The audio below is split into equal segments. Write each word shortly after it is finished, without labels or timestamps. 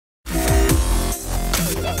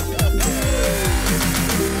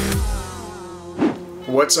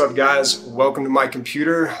What's up guys? Welcome to my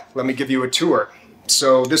computer. Let me give you a tour.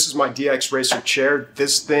 So this is my DX Racer chair.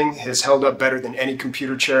 This thing has held up better than any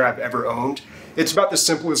computer chair I've ever owned. It's about the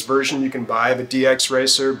simplest version you can buy of a DX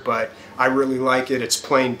Racer, but I really like it. It's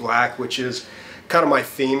plain black, which is kind of my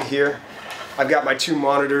theme here. I've got my two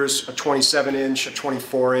monitors, a 27-inch, a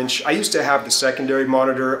 24-inch. I used to have the secondary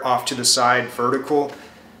monitor off to the side vertical.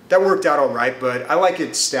 That worked out all right, but I like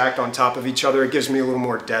it stacked on top of each other. It gives me a little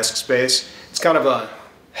more desk space. It's kind of a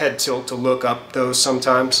head tilt to look up though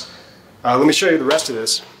sometimes. Let me show you the rest of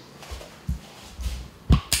this.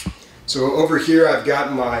 So over here I've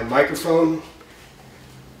got my microphone,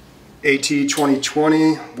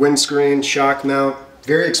 AT2020, windscreen, shock mount,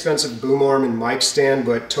 very expensive boom arm and mic stand,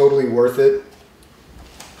 but totally worth it.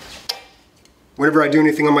 Whenever I do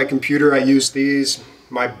anything on my computer I use these,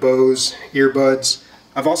 my Bose earbuds.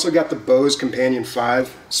 I've also got the Bose Companion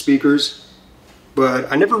 5 speakers,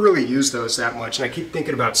 but I never really use those that much and I keep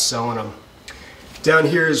thinking about selling them. Down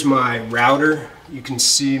here is my router. You can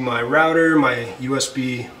see my router, my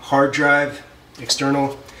USB hard drive,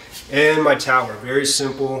 external, and my tower. Very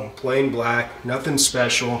simple, plain black, nothing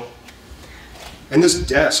special. And this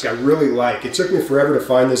desk I really like. It took me forever to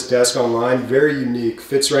find this desk online. Very unique,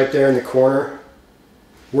 fits right there in the corner.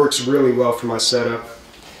 Works really well for my setup.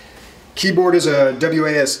 Keyboard is a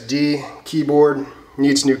WASD keyboard,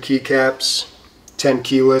 needs new keycaps, 10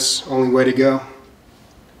 keyless, only way to go.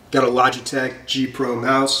 Got a Logitech G Pro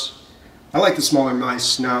mouse. I like the smaller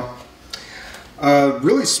mice now.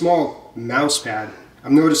 Really small mouse pad.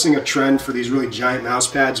 I'm noticing a trend for these really giant mouse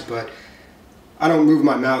pads, but I don't move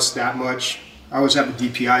my mouse that much. I always have the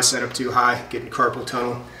DPI set up too high, getting carpal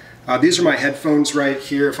tunnel. These are my headphones right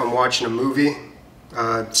here if I'm watching a movie.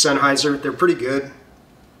 Sennheiser, they're pretty good.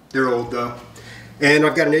 They're old though. And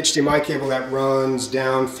I've got an HDMI cable that runs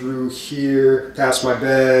down through here, past my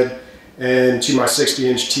bed, and to my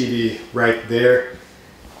 60-inch TV right there.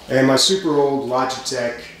 And my super old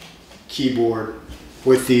Logitech keyboard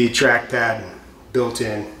with the trackpad built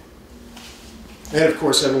in. And of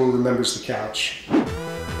course everyone remembers the couch.